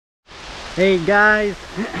Hey guys,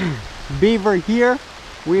 Beaver here.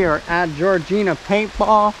 We are at Georgina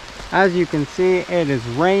Paintball. As you can see, it is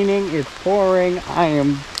raining, it's pouring. I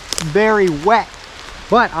am very wet,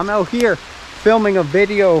 but I'm out here filming a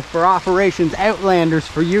video for Operations Outlanders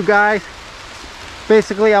for you guys.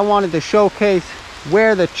 Basically, I wanted to showcase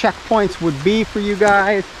where the checkpoints would be for you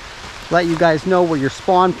guys, let you guys know where your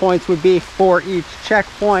spawn points would be for each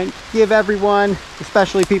checkpoint, give everyone,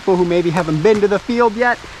 especially people who maybe haven't been to the field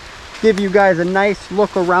yet, give you guys a nice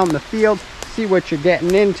look around the field, see what you're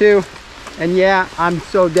getting into. And yeah, I'm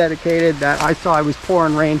so dedicated that I saw it was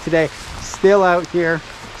pouring rain today, still out here,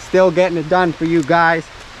 still getting it done for you guys.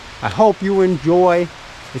 I hope you enjoy.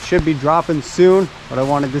 It should be dropping soon, but I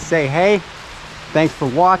wanted to say hey, thanks for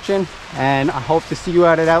watching, and I hope to see you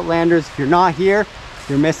out at Outlanders. If you're not here,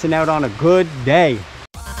 you're missing out on a good day.